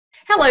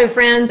Hello,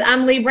 friends.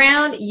 I'm Leigh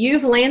Brown.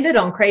 You've landed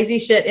on Crazy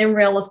Shit in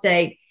Real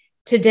Estate.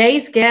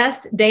 Today's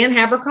guest, Dan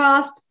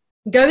Haberkost,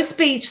 goes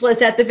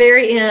speechless at the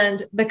very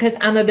end because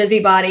I'm a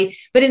busybody.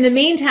 But in the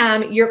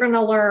meantime, you're going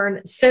to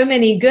learn so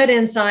many good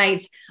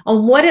insights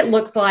on what it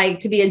looks like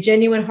to be a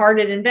genuine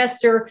hearted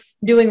investor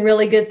doing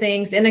really good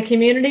things in a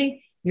community.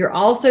 You're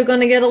also going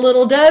to get a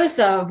little dose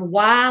of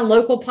why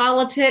local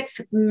politics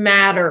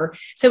matter.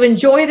 So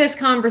enjoy this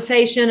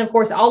conversation. Of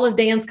course, all of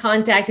Dan's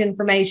contact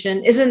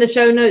information is in the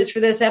show notes for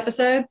this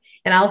episode,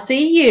 and I'll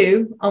see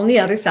you on the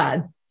other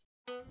side.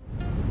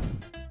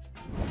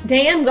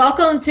 Dan,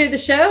 welcome to the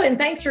show, and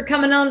thanks for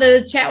coming on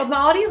to chat with my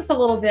audience a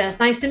little bit.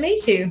 Nice to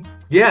meet you.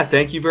 Yeah,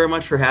 thank you very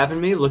much for having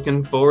me.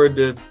 Looking forward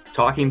to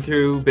talking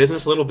through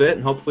business a little bit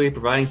and hopefully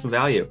providing some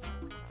value.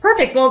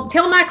 Perfect. Well,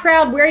 tell my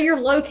crowd where you're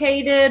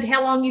located,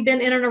 how long you've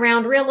been in and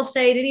around real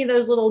estate, any of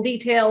those little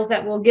details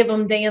that will give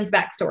them Dan's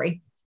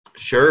backstory.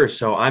 Sure.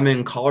 So I'm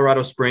in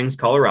Colorado Springs,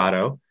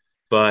 Colorado,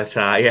 but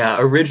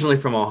originally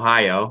from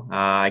Ohio.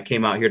 I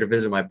came out here to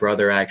visit my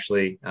brother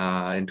actually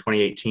in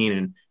 2018,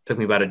 and it took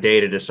me about a day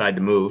to decide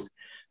to move.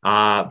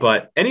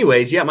 But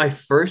anyways, my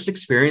first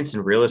experience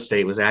in real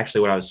estate was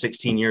actually when I was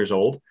 16 years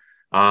old.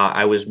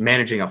 I was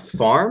managing a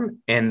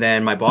farm, and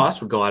then my boss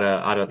would go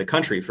out of the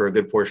country for a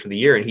good portion of the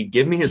year, and he'd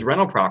give me his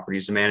rental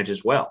properties to manage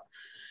as well.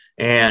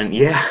 And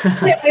wait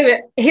a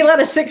minute. He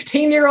let a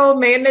 16-year-old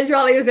manage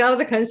while he was out of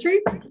the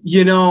country?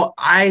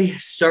 I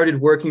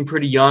started working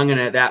pretty young, and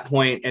at that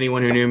point,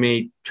 anyone who knew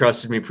me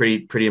trusted me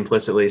pretty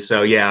implicitly.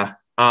 So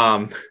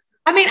I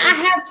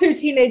have two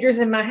teenagers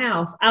in my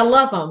house. I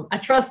love them. I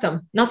trust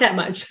them. Not that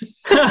much.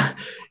 I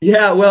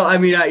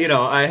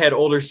had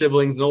older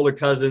siblings and older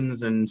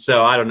cousins. And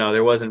so I don't know,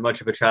 there wasn't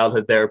much of a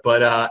childhood there.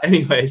 But I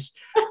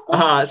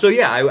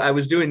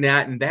was doing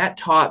that. And that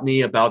taught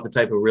me about the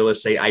type of real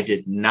estate I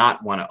did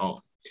not want to own.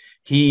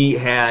 He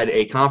had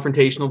a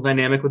confrontational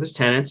dynamic with his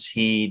tenants.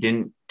 He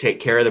didn't take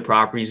care of the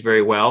properties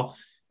very well.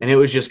 And it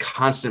was just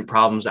constant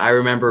problems. I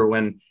remember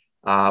when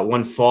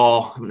one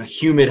fall, in a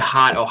humid,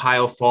 hot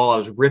Ohio fall, I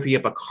was ripping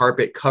up a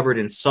carpet covered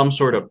in some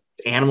sort of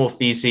animal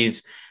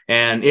feces.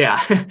 And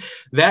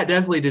that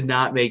definitely did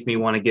not make me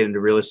want to get into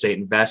real estate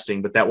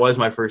investing, but that was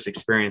my first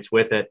experience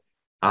with it.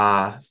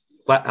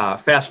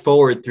 Fast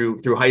forward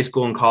through high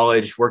school and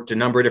college, worked a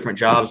number of different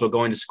jobs while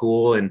going to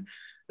school. And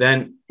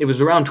then it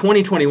was around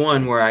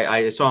 2021 where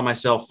I saw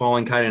myself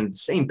falling kind of in the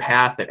same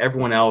path that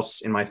everyone else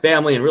in my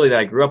family and really that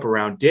I grew up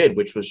around did,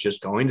 which was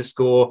just going to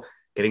school,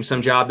 getting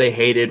some job they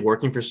hated,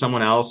 working for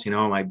someone else.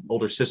 My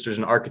older sister's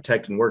an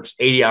architect and works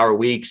 80-hour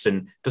weeks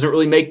and doesn't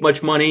really make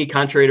much money,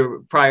 contrary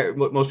to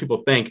what most people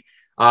think.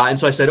 And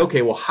so I said,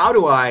 okay, well, how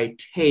do I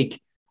take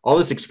all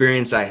this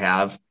experience I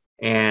have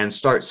and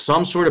start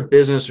some sort of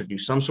business or do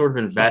some sort of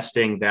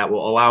investing that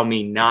will allow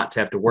me not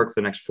to have to work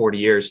for the next 40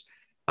 years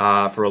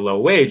for a low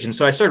wage? And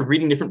so I started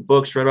reading different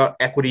books, read about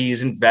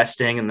equities,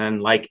 investing, and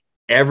then like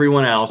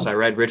everyone else, I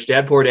read Rich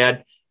Dad, Poor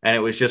Dad, and it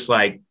was just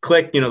like,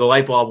 click, the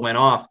light bulb went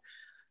off.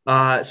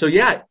 I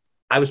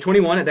was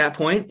 21 at that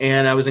point,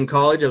 and I was in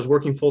college. I was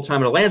working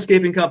full-time at a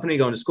landscaping company,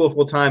 going to school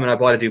full-time, and I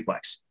bought a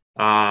duplex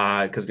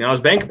because I was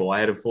bankable.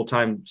 I had a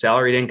full-time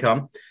salaried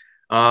income,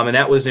 and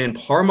that was in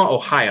Parma,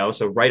 Ohio,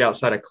 so right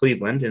outside of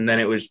Cleveland. And then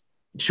it was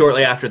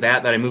shortly after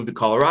that I moved to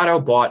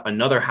Colorado, bought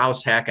another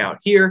house hack out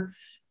here,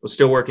 was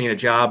still working at a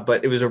job.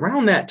 But it was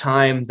around that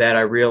time that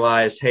I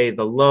realized, hey,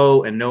 the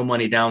low and no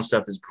money down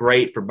stuff is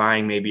great for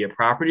buying maybe a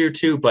property or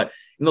two. But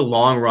in the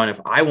long run,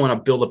 if I want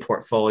to build a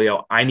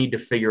portfolio, I need to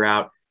figure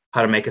out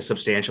how to make a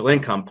substantial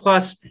income.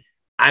 Plus,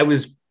 it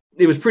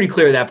was pretty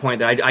clear at that point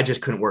that I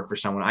just couldn't work for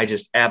someone. I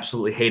just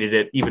absolutely hated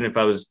it, even if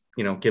I was,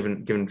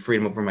 given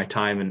freedom over my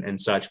time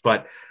and such.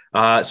 But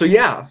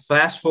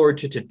fast forward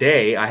to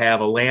today, I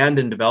have a land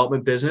and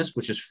development business,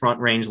 which is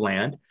Front Range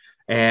Land.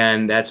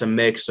 And that's a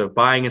mix of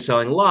buying and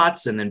selling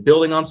lots and then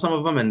building on some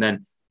of them. And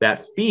then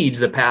that feeds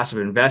the passive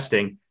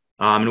investing.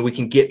 And we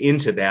can get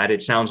into that.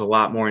 It sounds a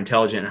lot more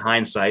intelligent in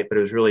hindsight, but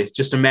it was really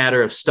just a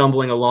matter of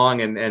stumbling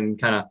along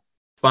and kind of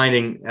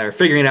figuring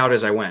it out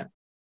as I went.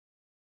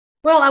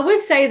 Well, I would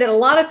say that a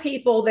lot of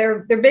people,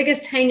 their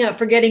biggest hang up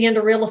for getting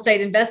into real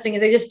estate investing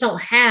is they just don't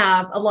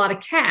have a lot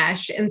of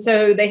cash. And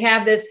so they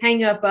have this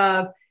hang up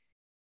of,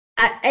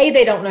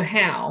 they don't know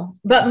how,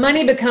 but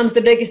money becomes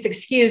the biggest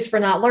excuse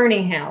for not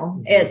learning how.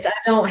 Mm-hmm. It's, I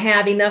don't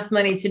have enough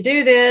money to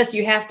do this.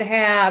 You have to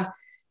have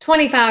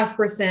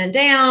 25%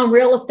 down.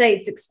 Real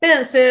estate's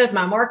expensive.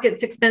 My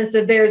market's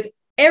expensive. There's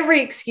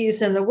every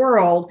excuse in the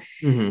world.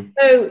 Mm-hmm.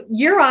 So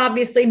you're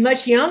obviously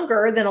much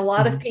younger than a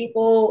lot of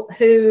people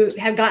who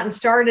have gotten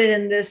started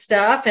in this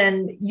stuff,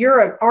 and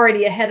you're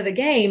already ahead of the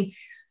game.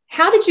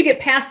 How did you get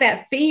past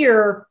that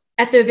fear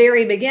at the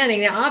very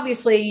beginning? Now,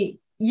 obviously,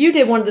 you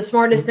did one of the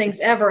smartest things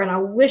ever. And I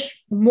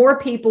wish more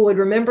people would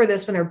remember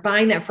this when they're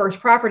buying that first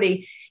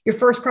property. Your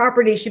first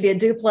property should be a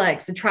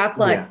duplex, a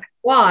triplex,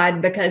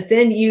 quad, because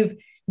then you've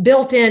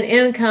built in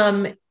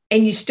income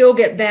and you still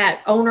get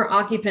that owner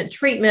occupant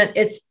treatment.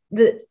 It's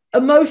the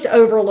most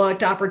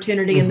overlooked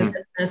opportunity in the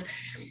business.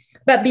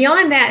 But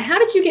beyond that, how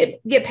did you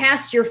get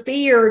past your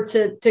fear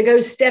to go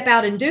step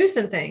out and do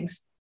some things?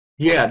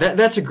 Yeah,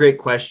 that's a great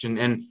question.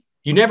 And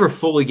you never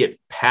fully get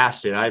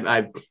past it.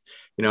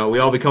 We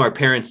all become our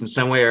parents in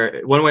some way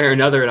or one way or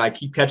another. And I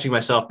keep catching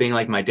myself being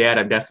like my dad.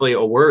 I'm definitely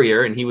a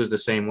worrier, and he was the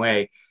same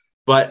way.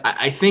 But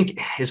I think,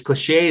 as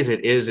cliche as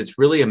it is, it's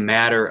really a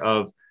matter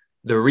of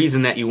the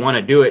reason that you want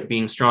to do it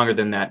being stronger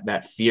than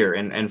that fear.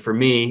 And for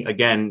me,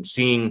 again,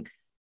 seeing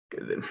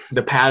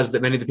the paths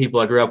that many of the people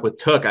I grew up with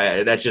took,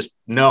 that's just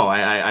no.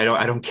 I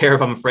don't care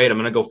if I'm afraid. I'm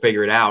going to go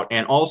figure it out.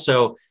 And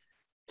also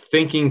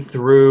thinking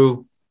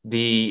through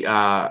the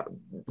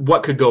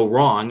what could go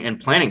wrong and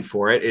planning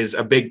for it is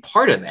a big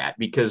part of that,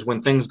 because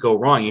when things go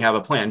wrong, you have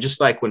a plan. Just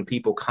like when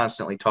people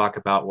constantly talk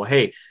about, well,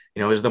 hey,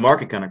 is the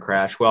market going to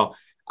crash? Well,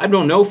 I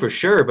don't know for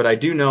sure, but I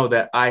do know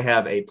that I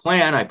have a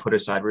plan. I put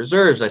aside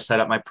reserves. I set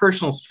up my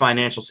personal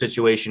financial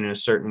situation in a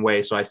certain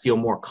way, so I feel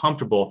more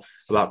comfortable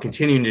about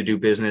continuing to do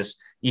business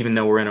even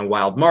though we're in a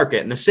wild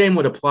market. And the same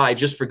would apply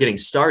just for getting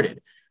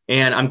started.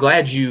 And I'm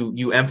glad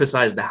you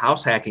emphasized the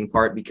house hacking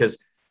part,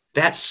 because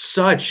that's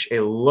such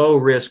a low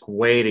risk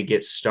way to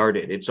get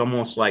started. It's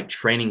almost like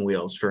training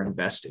wheels for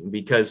investing,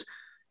 because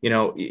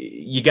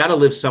you got to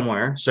live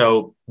somewhere.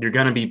 So you're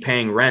going to be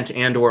paying rent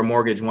and or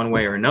mortgage one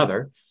way or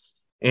another.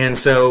 And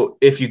so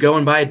if you go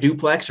and buy a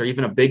duplex or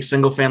even a big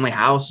single family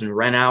house and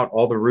rent out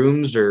all the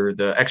rooms or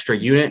the extra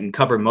unit and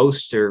cover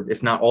most, or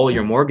if not all,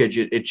 your mortgage,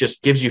 it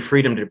just gives you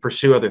freedom to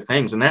pursue other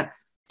things. And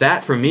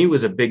that for me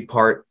was a big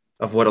part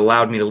of what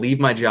allowed me to leave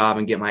my job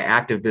and get my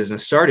active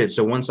business started.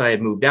 So once I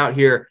had moved out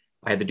here,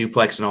 I had the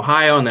duplex in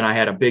Ohio, and then I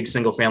had a big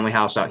single family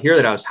house out here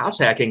that I was house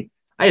hacking.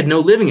 I had no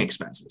living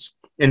expenses.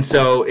 And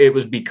so it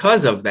was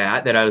because of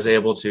that I was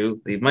able to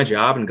leave my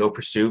job and go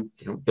pursue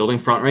building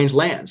front range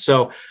land.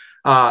 So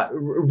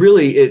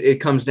really,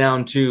 it comes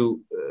down to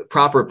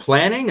proper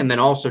planning, and then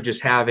also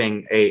just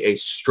having a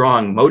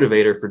strong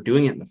motivator for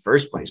doing it in the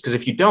first place. Because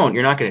if you don't,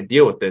 you're not going to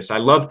deal with this. I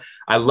love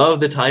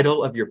the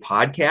title of your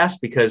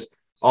podcast, because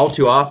all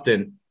too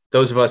often,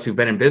 those of us who've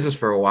been in business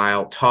for a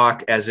while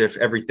talk as if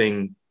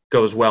everything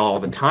goes well all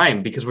the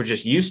time because we're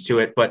just used to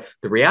it. But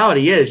the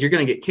reality is you're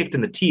going to get kicked in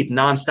the teeth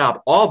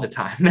nonstop all the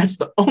time. That's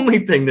the only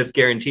thing that's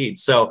guaranteed.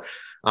 So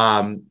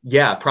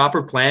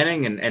proper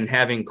planning and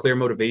having clear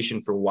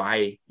motivation for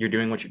why you're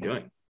doing what you're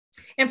doing.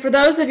 And for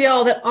those of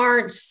y'all that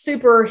aren't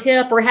super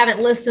hip or haven't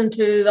listened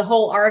to the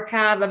whole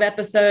archive of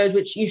episodes,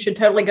 which you should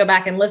totally go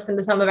back and listen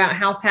to some about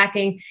house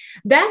hacking,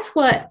 that's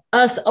what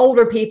us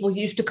older people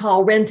used to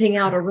call renting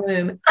out a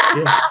room.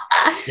 Yeah.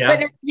 Yeah.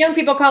 But young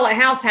people call it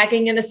house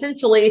hacking. And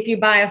essentially, if you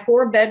buy a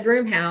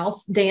 4-bedroom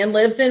house, Dan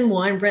lives in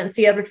one, rents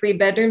the other 3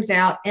 bedrooms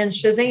out, and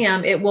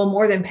shazam, it will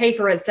more than pay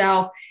for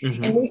itself.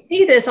 Mm-hmm. And we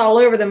see this all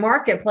over the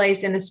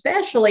marketplace. And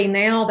especially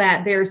now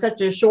that there's such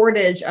a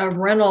shortage of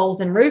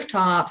rentals and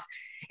rooftops,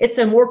 it's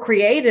a more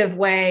creative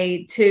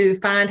way to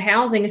find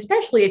housing,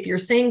 especially if you're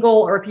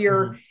single or if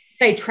you're,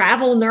 say,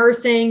 travel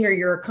nursing, or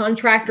you're a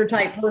contractor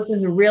type person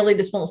who really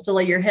just wants to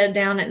lay your head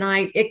down at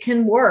night. It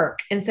can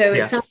work. And so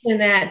it's something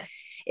that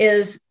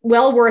is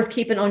well worth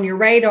keeping on your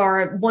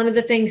radar. One of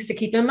the things to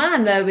keep in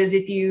mind, though, is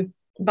if you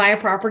buy a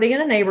property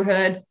in a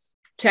neighborhood,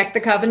 check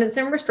the covenants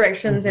and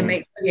restrictions and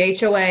make sure the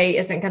HOA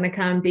isn't going to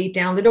come beat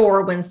down the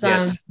door when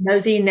some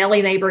nosy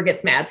Nelly neighbor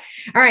gets mad.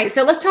 All right.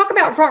 So let's talk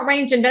about front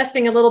range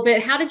investing a little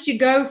bit. How did you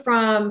go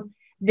from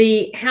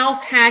the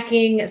house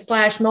hacking /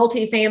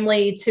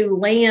 multifamily to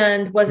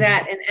land? Was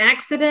that an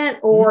accident,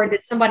 or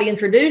did somebody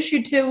introduce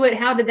you to it?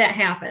 How did that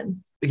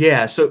happen?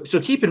 Yeah. So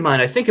keep in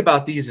mind, I think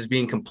about these as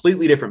being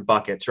completely different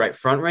buckets, right?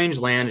 Front range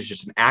land is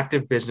just an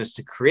active business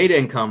to create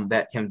income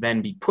that can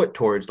then be put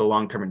towards the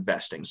long-term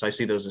investing. So I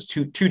see those as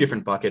two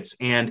different buckets.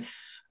 And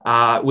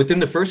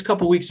within the first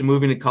couple of weeks of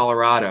moving to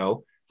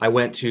Colorado, I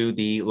went to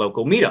the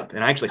local meetup,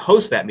 and I actually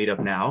host that meetup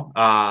now.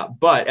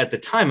 But at the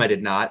time I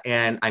did not.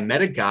 And I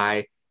met a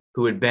guy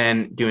who had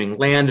been doing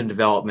land and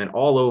development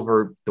all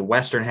over the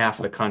western half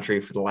of the country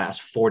for the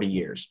last 40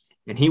 years.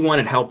 And he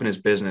wanted help in his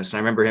business. And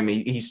I remember him,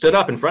 he stood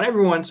up in front of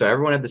everyone. So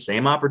everyone had the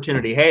same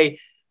opportunity. Hey,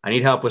 I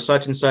need help with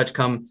such and such.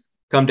 Come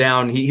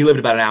down. He lived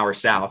about an hour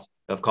south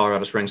of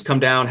Colorado Springs. Come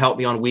down, help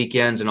me on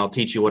weekends, and I'll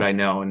teach you what I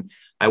know. And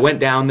I went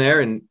down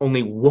there, and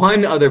only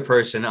one other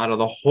person out of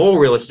the whole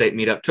real estate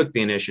meetup took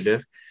the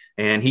initiative.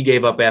 And he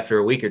gave up after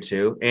a week or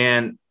two.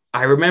 And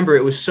I remember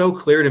it was so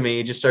clear to me.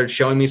 He just started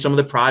showing me some of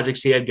the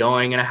projects he had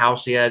going and a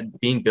house he had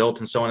being built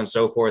and so on and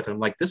so forth. And I'm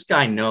like, this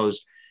guy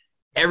knows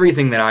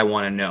everything that I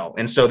want to know.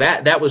 And so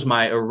that was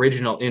my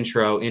original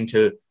intro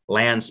into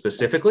land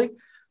specifically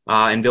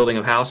and building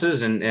of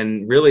houses.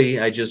 And really,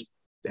 I just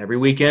every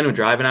weekend would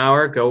drive an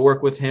hour, go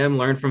work with him,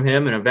 learn from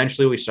him. And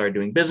eventually we started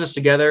doing business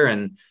together.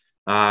 And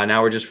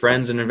now we're just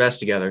friends and invest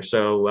together.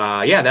 So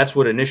that's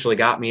what initially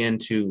got me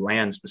into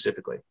land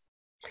specifically.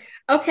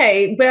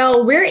 Okay.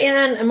 Well, we're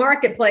in a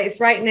marketplace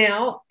right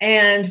now,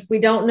 and we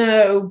don't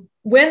know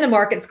when the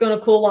market's going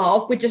to cool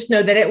off. We just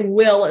know that it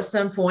will at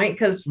some point,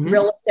 because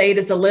real estate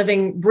is a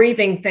living,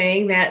 breathing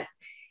thing that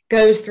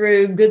goes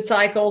through good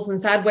cycles and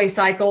sideways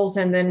cycles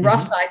and then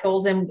rough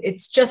cycles. And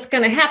it's just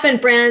going to happen,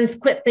 friends.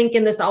 Quit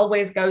thinking this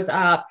always goes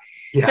up.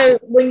 Yeah. So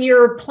when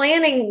you're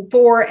planning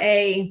for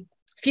a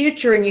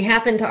future and you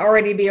happen to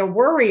already be a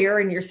worrier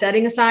and you're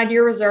setting aside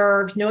your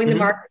reserves, knowing the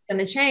market's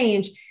going to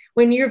change,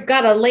 when you've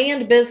got a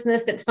land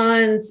business that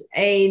funds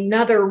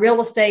another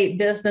real estate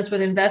business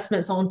with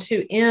investments on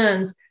two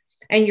ends,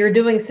 and you're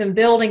doing some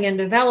building and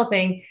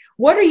developing,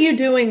 what are you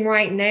doing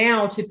right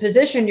now to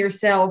position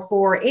yourself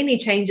for any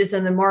changes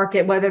in the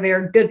market, whether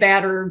they're good,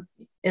 bad, or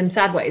in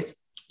sideways?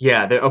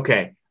 Yeah.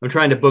 Okay. I'm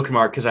trying to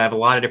bookmark because I have a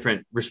lot of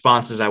different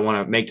responses I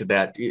want to make to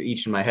that,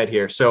 each in my head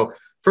here. So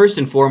first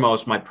and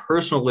foremost, my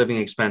personal living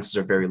expenses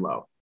are very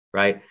low,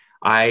 right?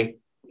 I'm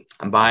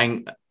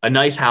buying a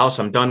nice house.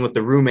 I'm done with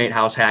the roommate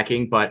house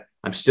hacking, but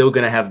I'm still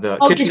going to have the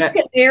kitchenette. Did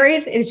you get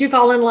married? Did you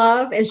fall in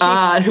love? And she's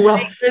live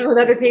with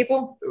other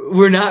people?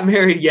 We're not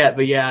married yet,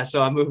 but yeah.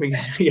 So I'm moving.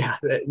 Yeah.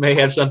 That may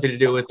have something to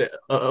do with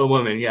a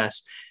woman.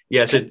 Yes.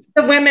 Yes. The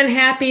women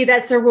happy.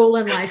 That's a rule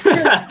in life.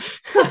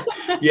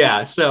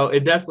 Yeah. So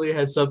it definitely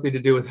has something to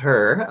do with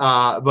her.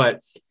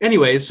 But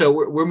anyways, so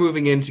we're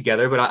moving in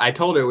together, but I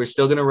told her we're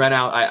still going to rent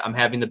out. I'm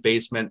having the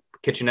basement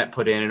kitchenette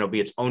put in, and it'll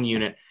be its own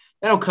unit.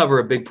 That'll cover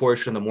a big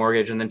portion of the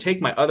mortgage, and then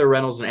take my other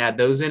rentals and add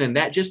those in. And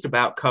that just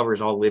about covers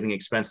all living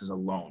expenses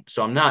alone.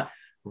 So I'm not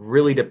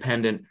really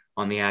dependent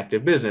on the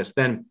active business.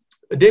 Then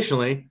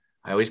additionally,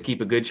 I always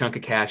keep a good chunk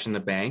of cash in the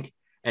bank.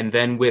 And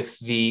then with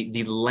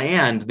the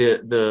land,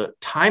 the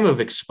time of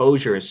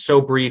exposure is so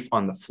brief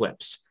on the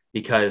flips,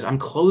 because I'm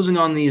closing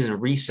on these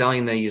and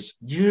reselling these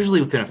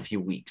usually within a few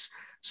weeks,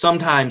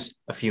 sometimes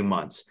a few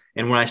months.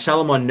 And when I sell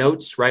them on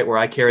notes, right, where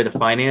I carry the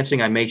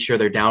financing, I make sure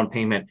their down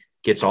payment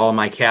gets all of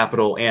my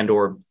capital and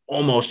or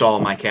almost all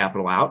of my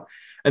capital out.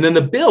 And then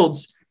the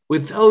builds,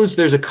 with those,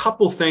 there's a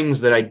couple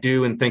things that I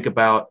do and think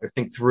about or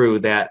think through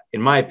that,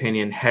 in my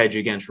opinion, hedge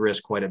against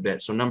risk quite a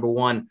bit. So number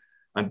one,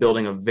 I'm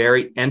building a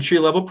very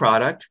entry-level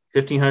product,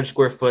 1,500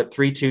 square foot,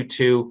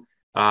 322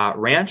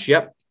 ranch,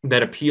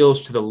 that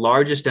appeals to the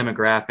largest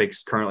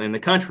demographics currently in the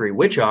country,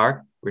 which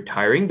are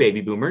retiring baby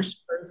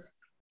boomers,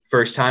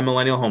 first-time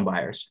millennial home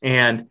buyers.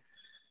 And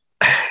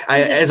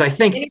as I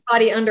think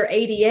anybody under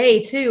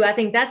 80A too, I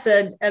think that's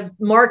a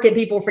market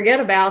people forget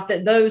about,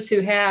 that those who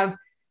have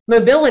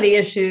mobility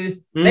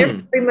issues,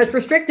 they're pretty much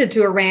restricted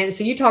to a ranch.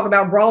 So you talk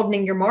about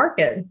broadening your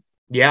market.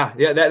 Yeah,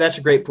 that's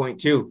a great point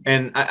too.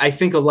 And I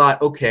think a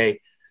lot, okay,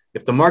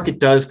 if the market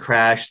does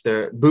crash,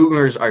 the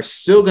boomers are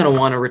still going to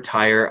want to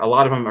retire. A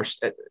lot of them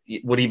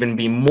would even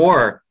be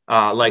more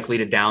likely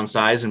to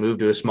downsize and move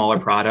to a smaller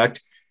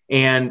product.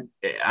 And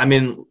I'm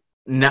in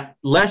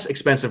less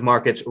expensive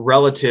markets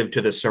relative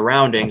to the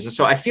surroundings. And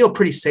so I feel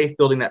pretty safe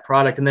building that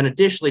product. And then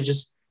additionally,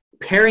 just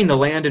pairing the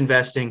land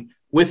investing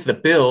with the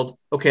build.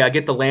 Okay, I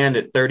get the land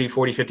at 30,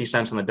 40, 50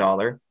 cents on the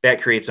dollar.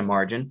 That creates a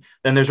margin.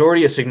 Then there's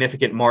already a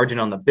significant margin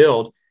on the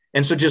build.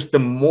 And so just the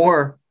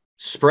more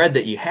spread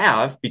that you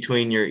have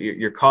between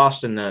your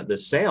cost and the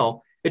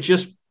sale, it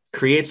just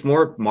creates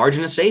more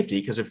margin of safety,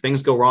 because if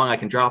things go wrong, I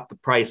can drop the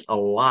price a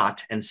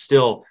lot and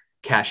still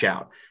cash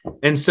out.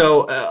 And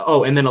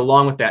so, and then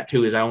along with that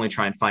too, is I only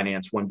try and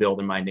finance one build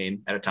in my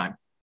name at a time.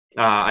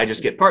 I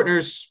just get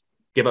partners,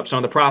 give up some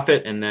of the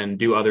profit, and then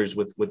do others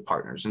with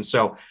partners. And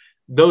so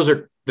those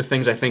are the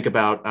things I think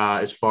about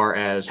as far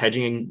as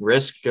hedging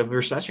risk of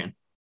recession.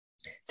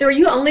 So are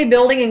you only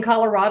building in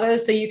Colorado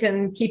so you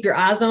can keep your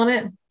eyes on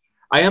it?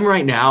 I am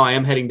right now. I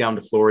am heading down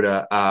to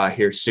Florida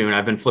here soon.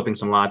 I've been flipping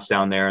some lots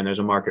down there, and there's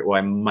a market where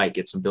I might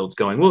get some builds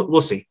going.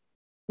 We'll see.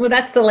 Well,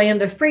 that's the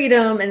land of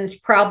freedom, and it's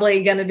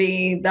probably going to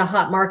be the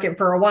hot market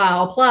for a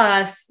while.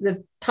 Plus,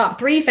 the top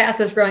three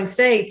fastest growing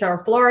states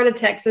are Florida,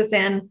 Texas,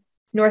 and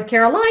North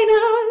Carolina.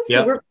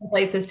 So we're in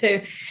places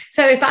too.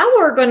 So if I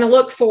were going to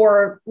look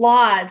for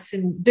lots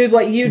and do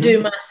what you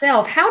do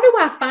myself, how do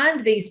I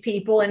find these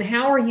people, and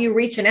how are you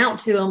reaching out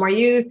to them? Are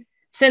you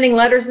sending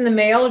letters in the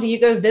mail? Do you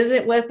go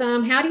visit with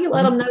them? How do you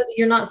let them know that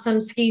you're not some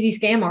skeezy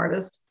scam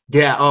artist?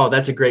 Yeah. Oh,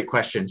 that's a great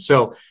question.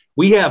 So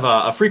we have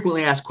a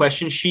frequently asked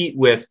question sheet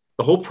with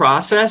the whole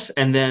process,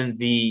 and then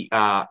the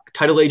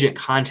title agent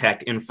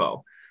contact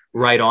info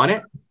right on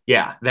it.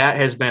 Yeah, that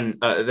has been,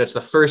 that's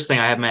the first thing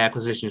I have my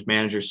acquisitions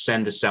managers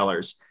send to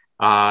sellers,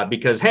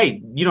 because,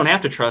 hey, you don't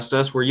have to trust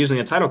us. We're using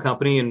a title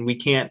company, and we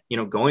can't,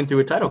 going through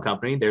a title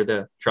company. They're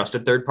the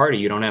trusted third party.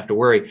 You don't have to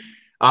worry.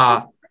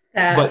 But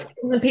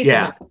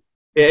yeah,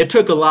 it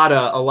took a lot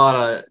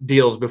of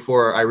deals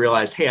before I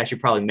realized, hey, I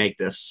should probably make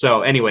this.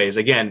 So anyways,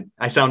 again,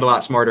 I sound a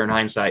lot smarter in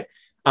hindsight.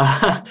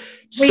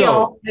 We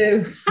all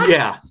do.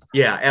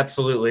 Yeah,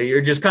 absolutely.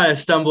 You're just kind of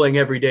stumbling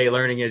every day,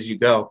 learning as you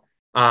go.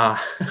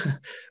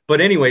 But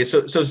anyway,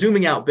 so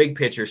zooming out, big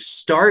picture,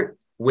 start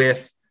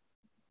with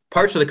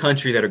parts of the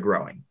country that are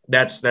growing.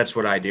 That's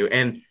what I do.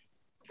 And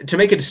to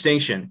make a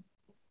distinction,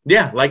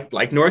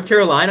 like North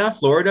Carolina,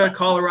 Florida,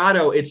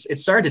 Colorado, it's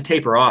started to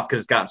taper off because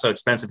it's gotten so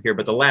expensive here.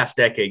 But the last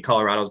decade,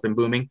 Colorado's been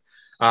booming.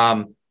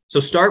 So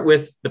start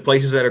with the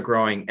places that are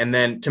growing. And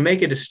then to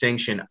make a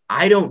distinction,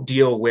 I don't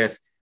deal with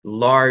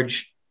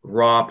large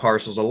raw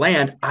parcels of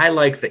land. I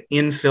like the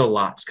infill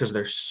lots because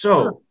they're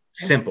so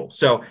simple.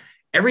 So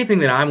everything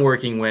that I'm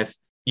working with,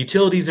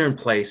 utilities are in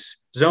place,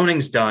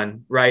 zoning's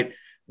done, right?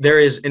 There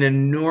is an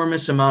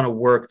enormous amount of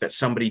work that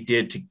somebody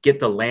did to get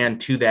the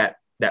land to that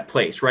that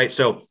place, right?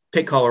 So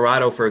pick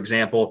Colorado, for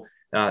example,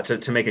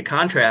 to make a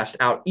contrast.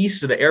 Out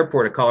east of the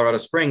airport of Colorado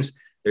Springs,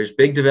 there's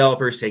big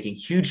developers taking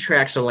huge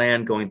tracts of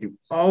land, going through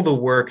all the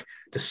work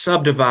to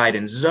subdivide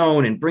and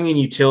zone and bring in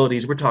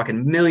utilities. We're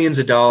talking millions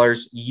of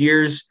dollars,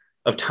 years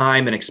of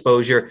time and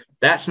exposure.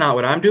 That's not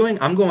what I'm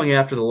doing. I'm going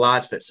after the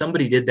lots that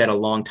somebody did that a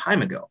long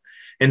time ago.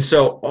 And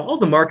so all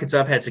the markets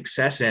I've had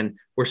success in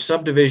were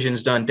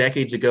subdivisions done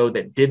decades ago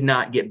that did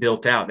not get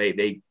built out.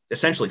 They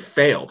essentially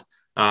failed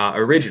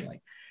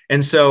originally.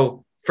 And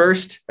so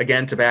first,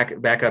 again, to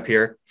back up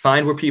here,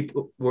 find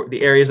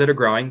the areas that are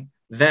growing,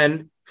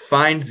 then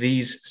find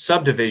these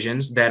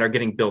subdivisions that are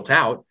getting built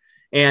out.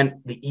 And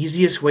the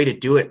easiest way to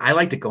do it, I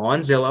like to go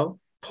on Zillow,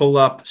 pull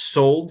up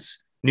solds,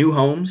 new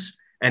homes,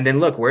 and then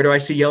look, where do I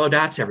see yellow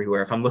dots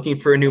everywhere? If I'm looking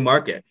for a new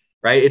market,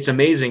 right? It's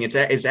amazing.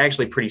 It's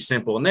actually pretty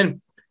simple. And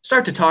then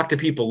start to talk to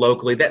people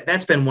locally.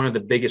 That's been one of the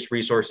biggest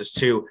resources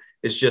too,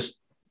 is just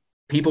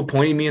people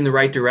pointing me in the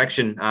right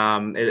direction.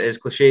 As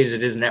cliche as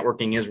it is,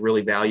 networking is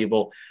really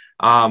valuable.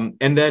 And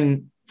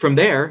then from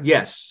there,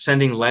 yes,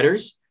 sending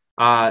letters.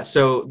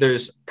 So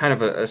there's kind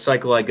of a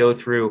cycle I go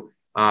through.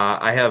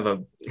 I have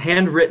a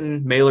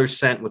handwritten mailer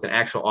sent with an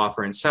actual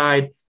offer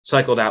inside,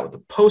 cycled out with a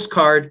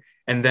postcard,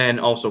 and then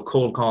also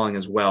cold calling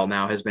as well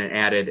now has been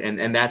added.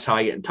 And that's how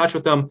I get in touch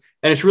with them.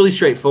 And it's really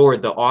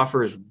straightforward. The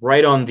offer is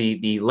right on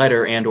the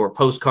letter and or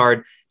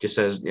postcard. Just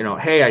says,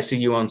 hey, I see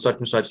you on such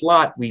and such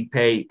lot. We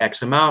pay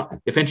X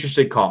amount. If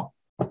interested, call.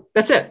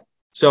 That's it.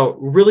 So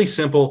really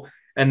simple.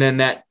 And then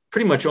that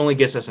pretty much only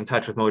gets us in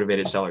touch with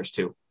motivated sellers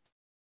too.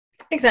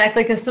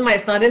 Exactly, because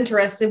somebody's not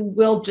interested,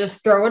 we'll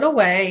just throw it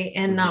away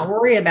and not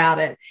worry about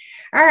it.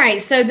 All right,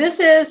 so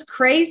this is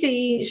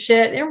crazy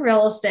shit in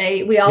real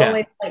estate. We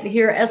always like to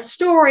hear a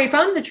story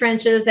from the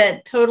trenches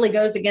that totally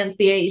goes against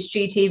the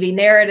HGTV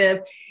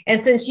narrative.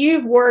 And since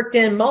you've worked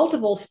in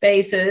multiple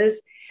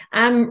spaces,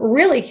 I'm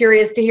really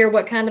curious to hear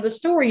what kind of a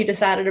story you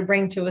decided to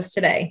bring to us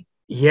today.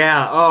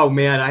 Yeah. Oh,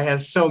 man, I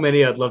have so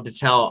many I'd love to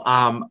tell.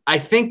 I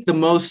think the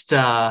most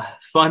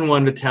fun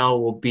one to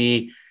tell will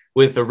be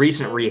with a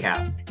recent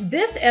rehab.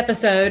 This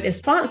episode is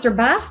sponsored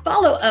by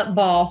Follow Up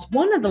Boss,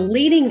 one of the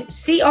leading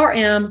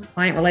CRMs,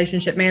 client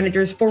relationship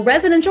managers for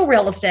residential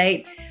real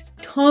estate.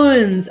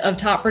 Tons of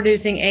top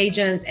producing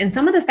agents and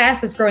some of the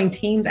fastest growing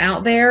teams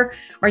out there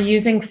are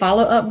using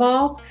Follow Up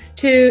Boss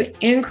to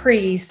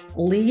increase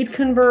lead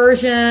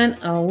conversion,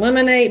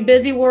 eliminate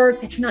busy work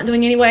that you're not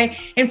doing anyway,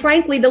 and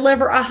frankly,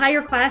 deliver a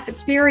higher class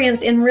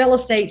experience in real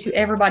estate to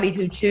everybody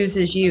who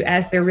chooses you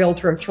as their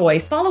realtor of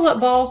choice. Follow Up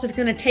Boss is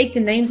going to take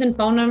the names and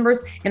phone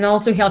numbers and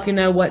also help you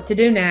know what to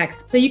do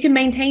next so you can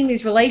maintain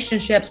these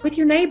relationships with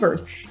your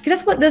neighbors, because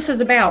that's what this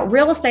is about.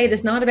 Real estate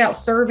is not about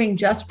serving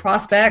just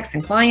prospects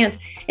and clients.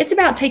 It's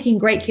about taking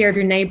great care of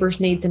your neighbors'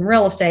 needs in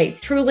real estate.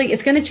 Truly,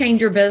 it's going to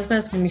change your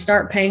business when you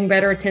start paying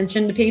better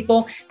attention to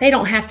people. They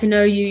don't have to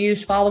know you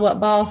use Follow Up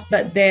Boss,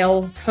 but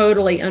they'll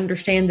totally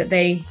understand that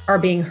they are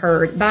being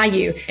heard by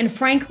you. And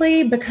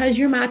frankly, because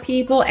you're my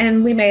people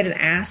and we made an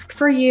ask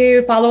for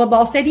you, Follow Up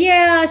Boss said,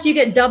 yes, you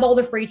get double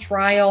the free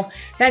trial.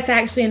 That's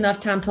actually enough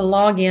time to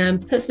log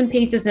in, put some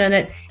pieces in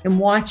it, and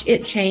watch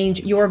it change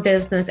your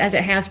business as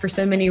it has for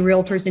so many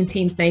realtors and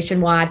teams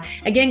nationwide.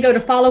 Again, go to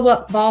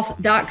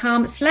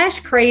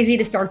followupboss.com/crazy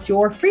to start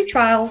your free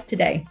trial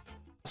today.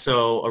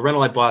 So a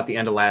rental I bought at the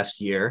end of last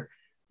year.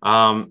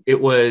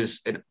 It was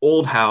an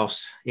old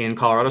house in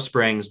Colorado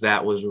Springs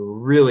that was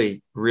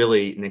really,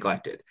 really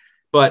neglected,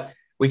 but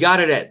we got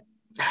it at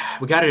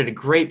a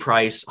great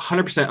price,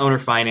 100% owner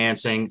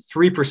financing,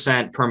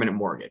 3% permanent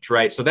mortgage,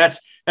 right? So that's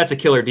a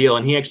killer deal.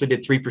 And he actually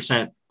did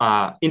 3%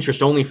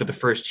 interest only for the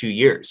first 2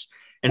 years.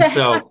 And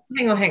so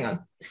hang on.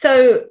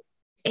 So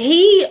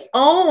he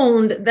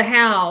owned the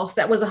house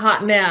that was a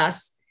hot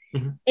mess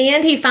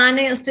and he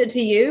financed it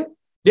to you?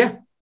 Yeah.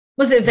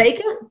 Was it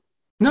vacant?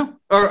 No.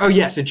 Oh,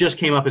 yes. It just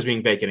came up as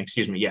being vacant.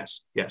 Excuse me.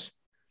 Yes.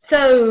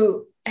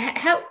 So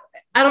how,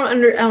 I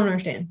don't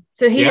understand.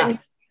 So he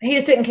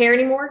just didn't care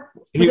anymore?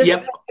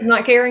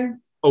 Not caring?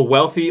 A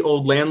wealthy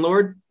old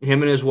landlord,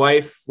 him and his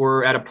wife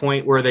were at a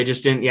point where they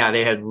just didn't,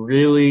 they had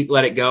really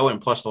let it go. And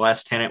plus the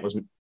last tenant was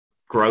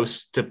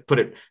gross, to put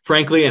it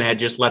frankly, and had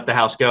just let the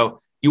house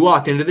go. You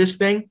walked into this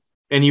thing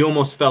and you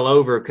almost fell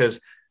over because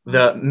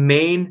the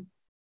main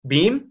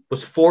beam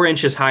was 4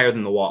 inches higher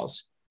than the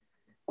walls.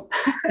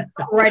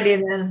 Right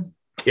then.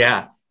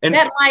 Yeah. And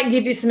that might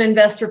give you some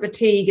investor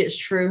fatigue. It's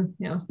true.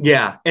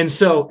 Yeah. And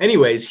so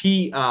anyways,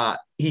 he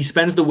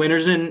spends the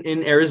winters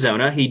in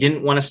Arizona. He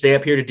didn't want to stay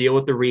up here to deal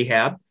with the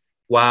rehab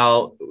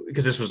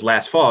because this was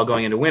last fall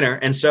going into winter.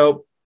 And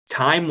so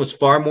time was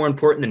far more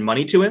important than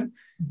money to him.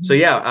 So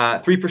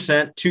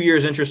 3%, 2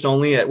 years interest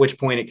only, at which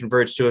point it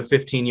converts to a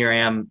 15-year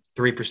AM,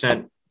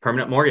 3%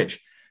 permanent mortgage.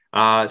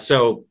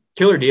 So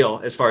killer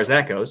deal as far as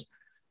that goes.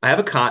 I have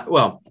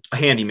a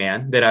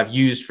handyman that I've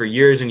used for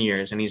years and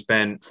years, and he's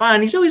been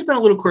fine. He's always been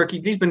a little quirky,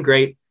 but he's been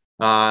great.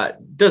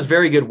 Does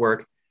very good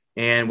work.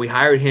 And we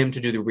hired him to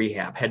do the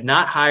rehab. Had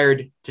not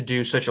hired to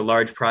do such a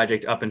large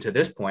project up until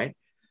this point,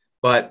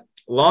 but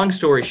long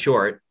story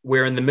short,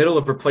 we're in the middle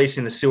of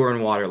replacing the sewer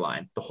and water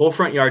line. The whole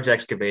front yard's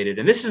excavated.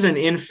 And this is an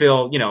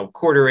infill,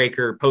 quarter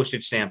acre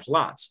postage stamps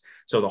lots.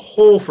 So the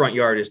whole front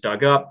yard is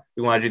dug up.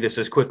 We want to do this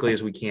as quickly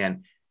as we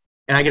can.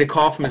 And I get a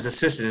call from his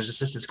assistant. His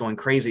assistant's going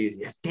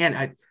crazy. Dan,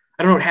 I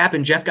don't know what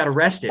happened. Jeff got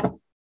arrested. I'm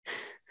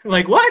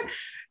like, what?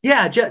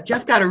 Yeah,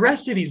 Jeff got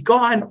arrested. He's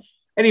gone.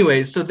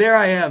 Anyways, so there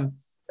I am,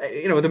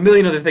 with a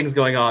million other things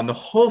going on. The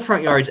whole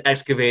front yard's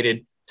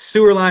excavated,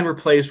 sewer line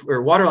replaced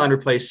or water line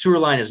replaced. Sewer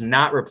line is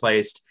not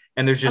replaced.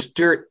 And there's just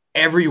dirt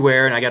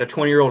everywhere. And I got a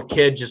 20-year-old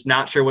kid just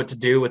not sure what to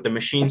do with the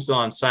machine still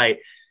on site.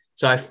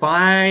 So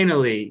I'm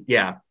able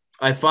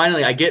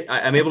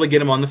to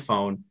get him on the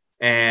phone,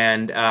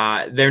 and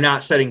they're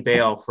not setting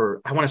bail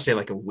for, I want to say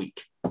like a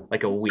week.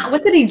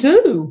 What did he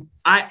do?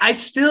 I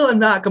still am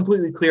not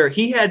completely clear.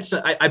 He had,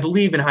 I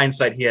believe in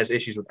hindsight, he has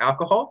issues with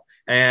alcohol.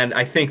 And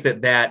I think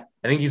I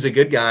think he's a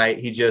good guy.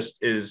 He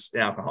just is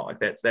an alcoholic.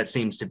 That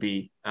seems to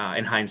be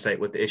in hindsight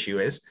what the issue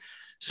is.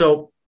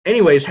 So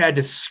anyways, had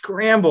to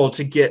scramble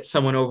to get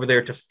someone over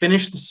there to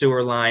finish the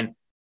sewer line,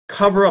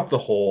 cover up the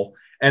hole,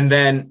 and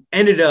then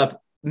ended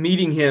up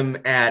meeting him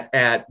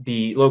at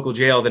the local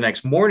jail the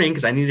next morning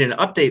because I needed an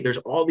update. There's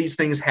all these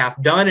things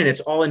half done and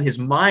it's all in his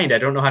mind. I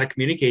don't know how to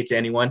communicate to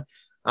anyone.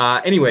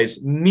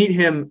 Anyways, meet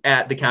him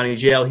at the county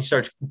jail. He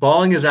starts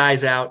bawling his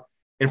eyes out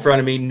in front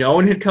of me. No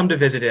one had come to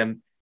visit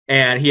him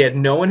and he had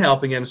no one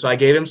helping him. So I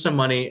gave him some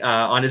money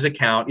on his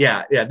account.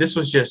 Yeah. This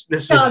was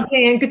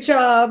Dan, good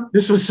job.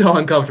 This was so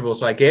uncomfortable.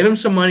 So I gave him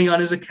some money on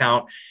his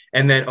account.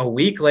 And then a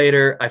week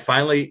later, I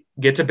finally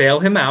get to bail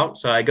him out.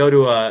 So I go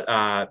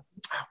to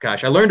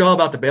I learned all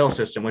about the bail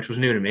system, which was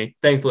new to me,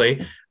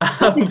 thankfully.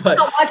 But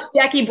watch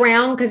Jackie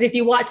Brown, because if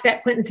you watch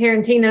that Quentin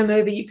Tarantino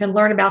movie, you can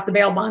learn about the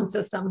bail bond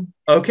system.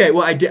 Okay,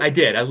 well, I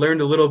did. I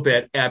learned a little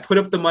bit. And I put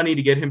up the money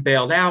to get him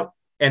bailed out,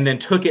 and then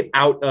took it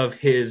out of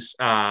his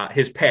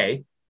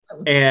pay,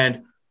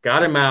 and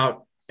got him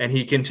out. And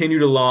he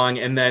continued along.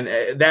 And then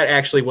that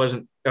actually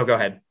wasn't. Oh, go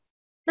ahead.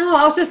 No,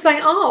 I was just saying.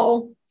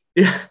 Oh,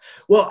 yeah.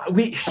 Well,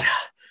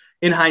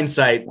 in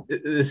hindsight,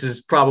 this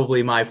is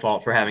probably my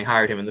fault for having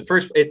hired him in the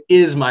first. It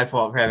is my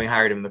fault for having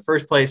hired him in the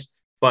first place,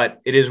 but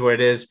it is what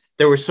it is.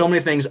 There were so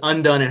many things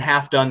undone and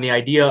half done. The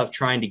idea of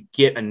trying to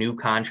get a new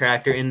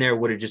contractor in there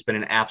would have just been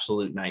an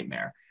absolute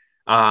nightmare.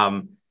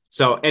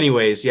 So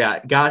anyways,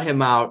 got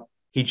him out.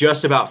 He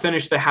just about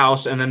finished the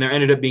house, and then there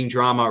ended up being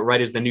drama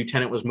right as the new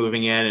tenant was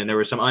moving in, and there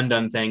were some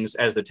undone things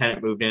as the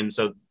tenant moved in.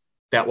 So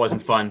that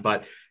wasn't fun,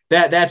 but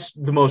that's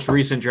the most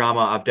recent drama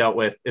I've dealt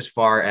with as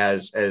far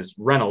as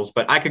rentals,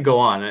 but I could go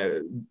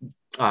on.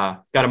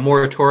 Got a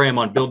moratorium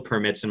on build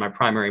permits in my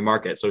primary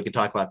market, so we could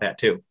talk about that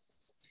too.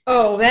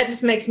 Oh, that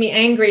just makes me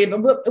angry,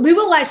 but we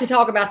will actually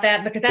talk about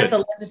that because that's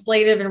a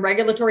legislative and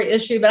regulatory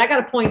issue. But I got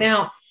to point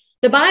out,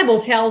 the Bible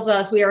tells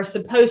us we are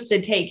supposed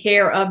to take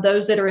care of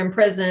those that are in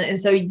prison. And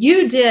so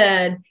you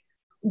did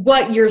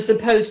what you're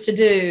supposed to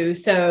do.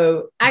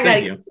 So I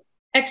got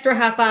extra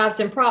high fives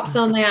and props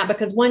on that,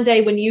 because one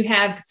day when you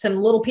have some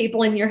little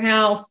people in your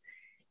house,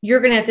 you're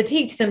going to have to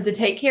teach them to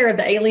take care of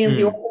the aliens,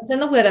 the orphans,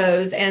 and the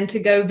widows, and to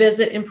go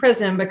visit in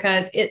prison,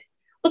 because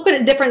look what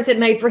a difference it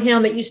made for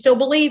him that you still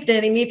believed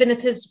in him, even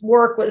if his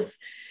work was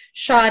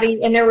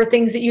shoddy and there were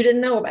things that you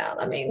didn't know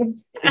about. I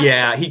mean,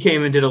 yeah, he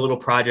came and did a little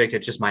project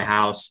at just my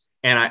house.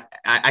 And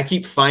I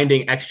keep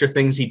finding extra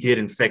things he did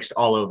and fixed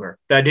all over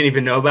that I didn't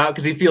even know about,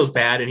 because he feels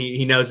bad and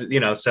he knows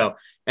it, so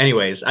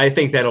anyways, I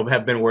think that'll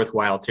have been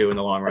worthwhile too in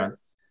the long run.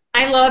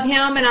 I love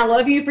him and I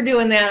love you for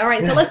doing that. All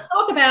right. So let's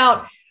talk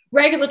about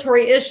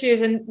regulatory issues.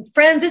 And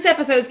friends, this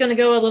episode is going to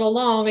go a little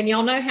long, and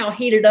y'all know how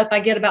heated up I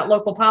get about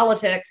local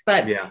politics,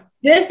 but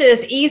this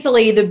is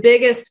easily the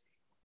biggest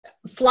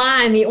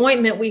fly in the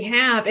ointment we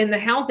have in the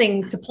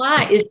housing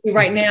supply issue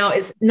right now.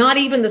 Is not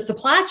even the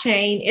supply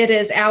chain. It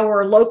is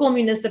our local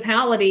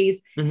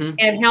municipalities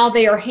and how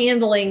they are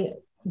handling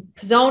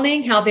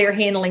zoning, how they're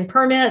handling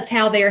permits,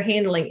 how they're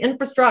handling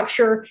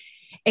infrastructure.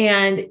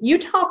 And you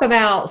talk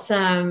about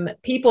some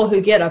people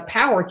who get a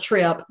power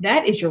trip.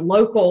 That is your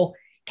local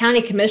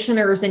county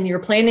commissioners and your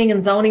planning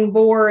and zoning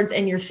boards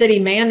and your city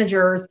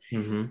managers,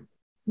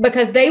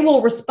 because they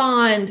will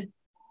respond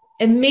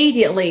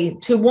immediately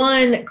to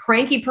one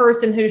cranky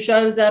person who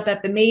shows up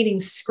at the meeting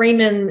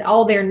screaming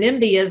all their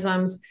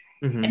NIMBYisms.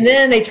 And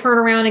then they turn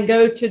around and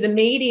go to the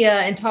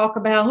media and talk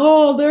about,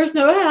 oh, there's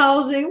no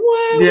housing.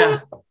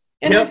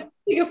 And it's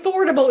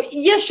affordable.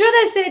 You should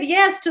have said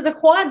yes to the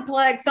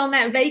quadplex on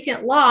that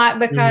vacant lot,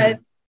 because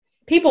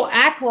people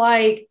act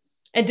like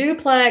a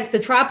duplex, a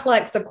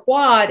triplex, a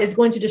quad is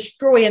going to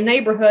destroy a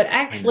neighborhood.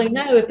 Actually,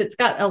 no, if it's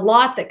got a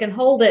lot that can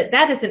hold it,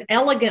 that is an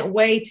elegant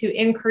way to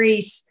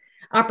increase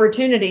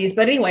opportunities.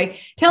 But anyway,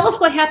 tell us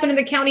what happened in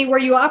the county where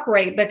you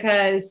operate,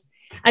 because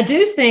I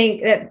do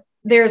think that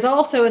there's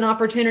also an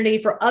opportunity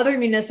for other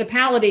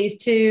municipalities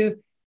to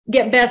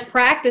get best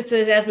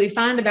practices as we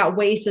find about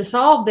ways to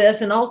solve this,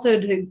 and also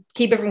to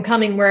keep it from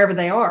coming wherever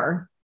they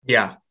are.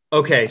 Yeah.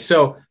 Okay.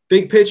 So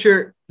big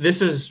picture,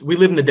 we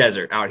live in the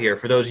desert out here.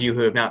 For those of you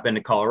who have not been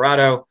to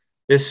Colorado,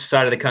 this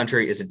side of the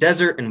country is a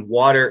desert, and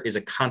water is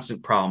a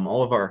constant problem.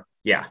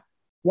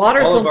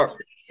 Water's all going of to our,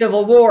 be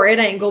civil war. It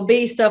ain't going to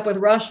be stuff with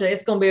Russia.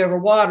 It's going to be over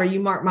water. You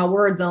mark my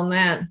words on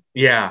that.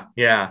 yeah,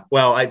 yeah.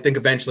 Well, I think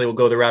eventually we'll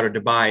go the route of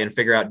Dubai and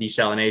figure out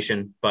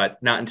desalination,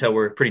 but not until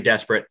we're pretty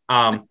desperate.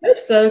 I hope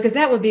so, because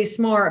that would be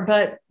smart.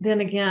 But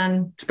then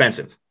again,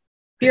 Expensive.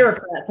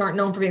 bureaucrats aren't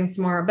known for being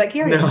smart. But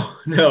carry on.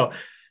 No.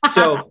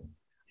 So,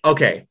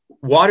 okay,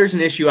 water's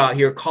an issue out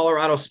here.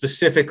 Colorado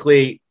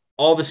specifically,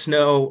 all the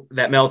snow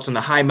that melts in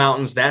the high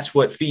mountains, that's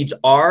what feeds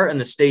our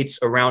and the states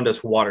around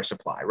us water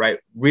supply, right?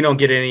 We don't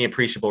get any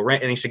appreciable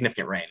rain, any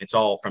significant rain. It's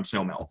all from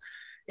snow melt.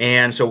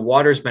 And so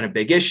water's been a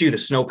big issue. The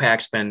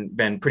snowpack's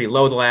been pretty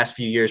low the last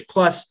few years.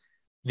 Plus,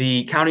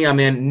 the city I'm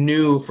in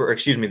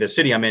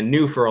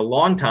knew for a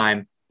long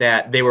time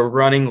that they were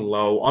running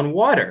low on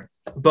water.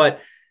 But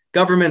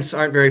governments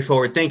aren't very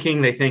forward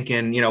thinking. They think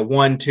in,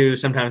 1, 2,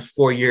 sometimes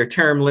 4-year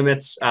term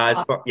limits.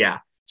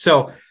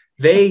 So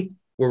they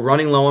were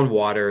running low on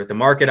water. The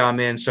market I'm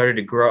in started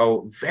to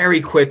grow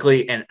very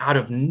quickly, and out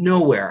of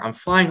nowhere, I'm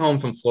flying home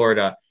from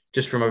Florida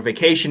just from a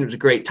vacation. It was a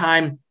great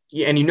time.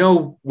 And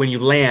when you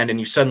land and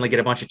you suddenly get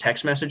a bunch of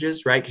text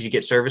messages, right? Because you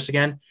get service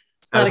again.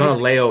 I was on a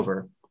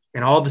layover,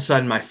 and all of a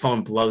sudden my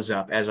phone blows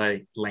up as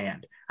I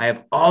land. I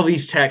have all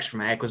these texts from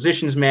my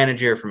acquisitions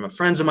manager, from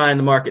friends of mine in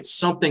the market.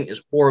 Something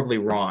is horribly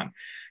wrong.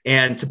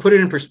 And to put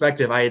it in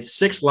perspective, I had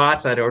 6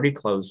 lots I'd already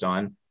closed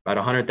on,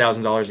 about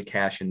 $100,000 of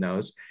cash in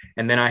those.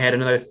 And then I had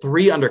another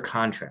 3 under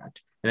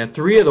contract, and then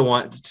 3 of the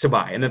ones to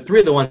buy. And then 3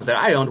 of the ones that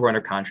I owned were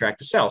under contract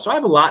to sell. So I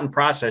have a lot in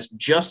process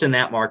just in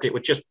that market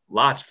with just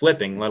lots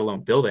flipping, let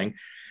alone building.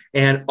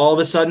 And all of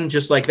a sudden,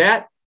 just like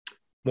that,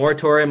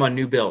 moratorium on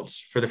new builds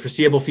for the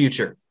foreseeable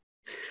future.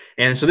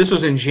 And so this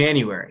was in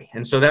January.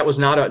 And so that was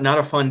not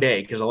a fun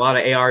day, because a lot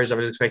of ARs I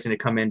was expecting to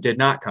come in did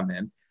not come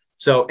in.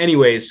 So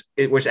anyways,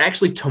 it was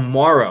actually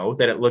tomorrow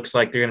that it looks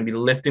like they're going to be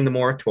lifting the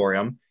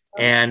moratorium.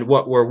 And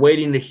what we're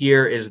waiting to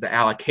hear is the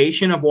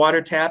allocation of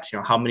water taps,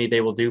 how many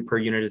they will do per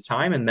unit at a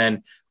time, and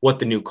then what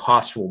the new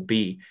cost will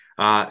be.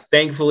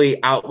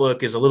 Thankfully,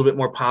 outlook is a little bit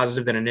more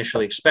positive than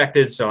initially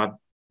expected. So I've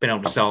been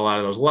able to sell a lot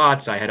of those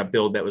lots. I had a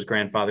build that was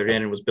grandfathered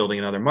in and was building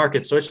in other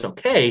markets. So it's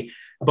okay.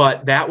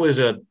 But that was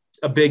a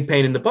big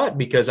pain in the butt,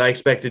 because I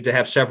expected to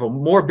have several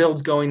more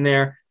builds going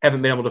there.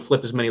 Haven't been able to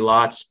flip as many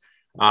lots.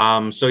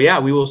 So yeah,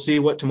 we will see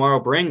what tomorrow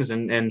brings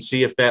and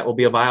see if that will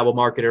be a viable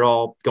market at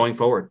all going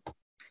forward.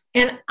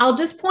 And I'll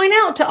just point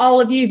out to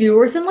all of you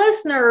viewers and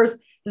listeners,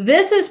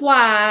 this is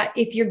why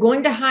if you're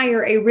going to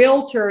hire a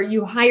realtor,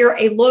 you hire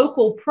a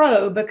local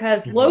pro,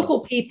 because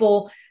local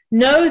people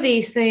know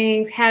these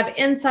things, have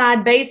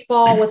inside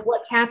baseball with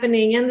what's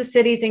happening in the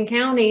cities and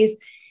counties.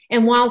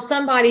 And while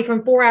somebody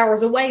from 4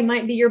 hours away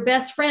might be your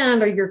best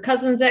friend or your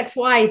cousin's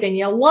ex-wife and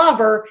you love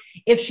her,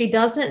 if she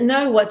doesn't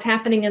know what's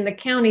happening in the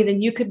county,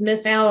 then you could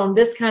miss out on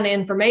this kind of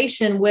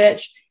information,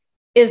 which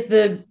is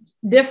the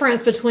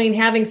difference between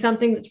having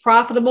something that's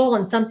profitable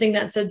and something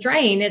that's a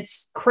drain.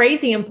 It's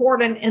crazy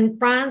important. And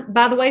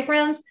by the way,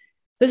 friends,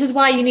 this is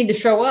why you need to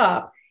show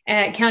up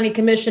at county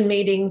commission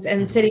meetings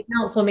and city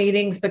council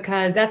meetings,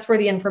 because that's where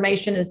the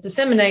information is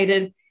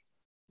disseminated.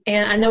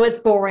 And I know it's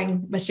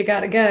boring, but you got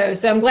to go.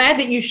 So I'm glad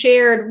that you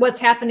shared what's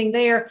happening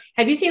there.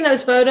 Have you seen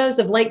those photos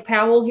of Lake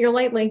Powell here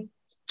lately?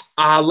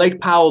 Lake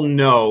Powell,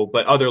 no,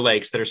 but other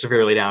lakes that are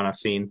severely down I've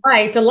seen.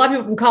 Right. So a lot of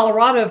people from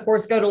Colorado, of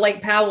course, go to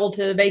Lake Powell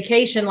to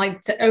vacation,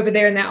 over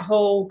there in that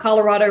whole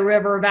Colorado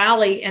River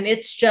Valley. And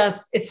it's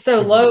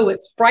so low,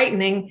 it's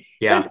frightening.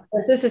 Yeah.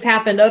 This has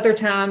happened other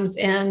times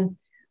in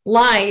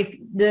life.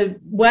 The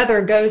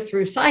weather goes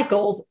through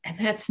cycles, and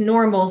that's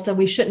normal. So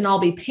we shouldn't all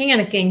be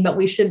panicking, but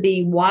we should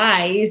be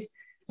wise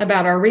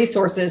about our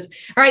resources.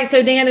 All right.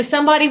 So Dan, if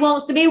somebody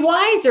wants to be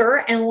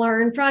wiser and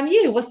learn from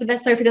you, what's the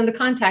best way for them to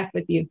contact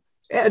with you?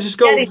 Yeah, just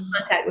go in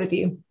contact with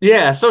you.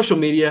 Yeah, social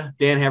media,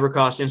 Dan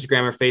Haberkost,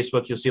 Instagram or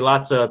Facebook. You'll see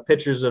lots of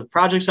pictures of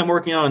projects I'm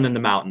working on, and then the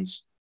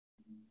mountains.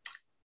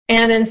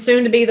 And then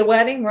soon to be the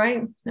wedding,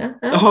 right?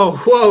 Oh,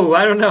 whoa,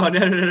 I don't know.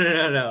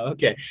 No.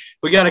 Okay,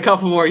 we got a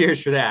couple more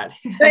years for that.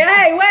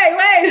 Hey,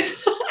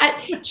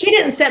 wait. She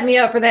didn't set me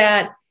up for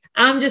that.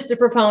 I'm just a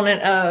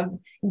proponent of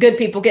good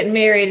people getting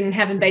married and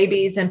having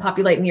babies and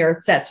populating the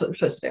earth. That's what we're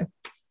supposed to do.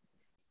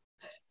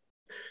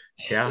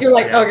 Yeah. You're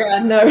like, oh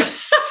God, no.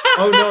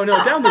 Oh,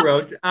 no, down the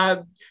road.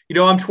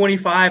 I'm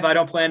 25. I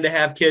don't plan to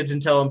have kids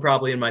until I'm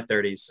probably in my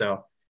 30s.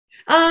 So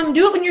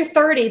do it when you're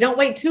 30. Don't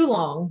wait too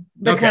long,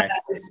 because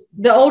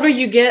the older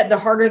you get, the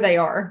harder they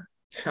are.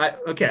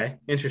 Okay.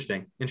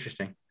 Interesting.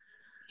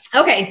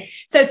 Okay.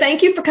 So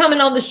thank you for coming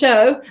on the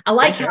show. I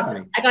like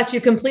how I got you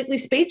completely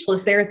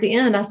speechless there at the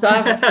end.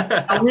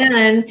 I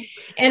win.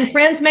 And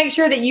friends, make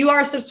sure that you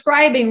are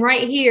subscribing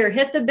right here.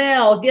 Hit the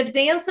bell. Give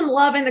Dan some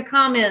love in the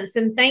comments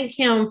and thank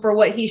him for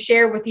what he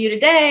shared with you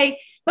today.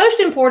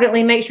 Most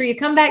importantly, make sure you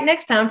come back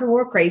next time for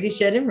more crazy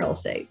shit in real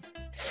estate.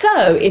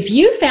 So if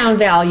you found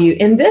value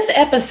in this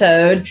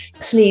episode,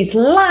 please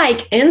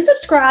like and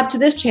subscribe to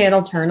this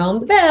channel, turn on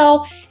the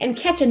bell, and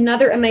catch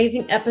another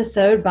amazing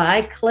episode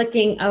by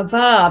clicking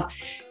above.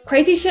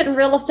 Crazy Shit in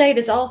Real Estate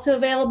is also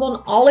available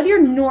on all of your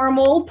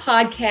normal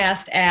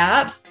podcast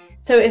apps.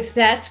 So if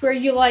that's where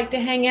you like to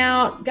hang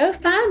out, go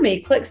find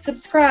me, click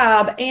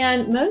subscribe.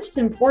 And most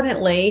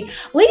importantly,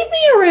 leave me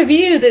a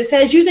review that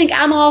says you think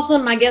I'm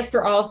awesome, my guests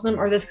are awesome,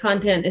 or this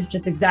content is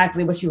just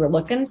exactly what you were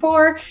looking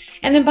for.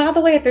 And then, by the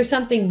way, if there's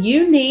something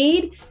you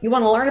need, you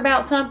want to learn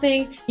about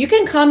something, you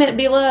can comment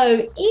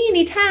below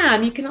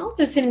anytime. You can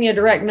also send me a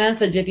direct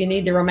message if you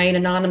need to remain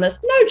anonymous.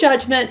 No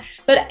judgment.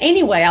 But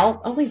anyway,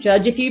 I'll only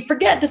judge if you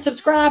forget to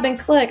subscribe and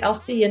click. I'll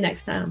see you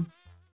next time.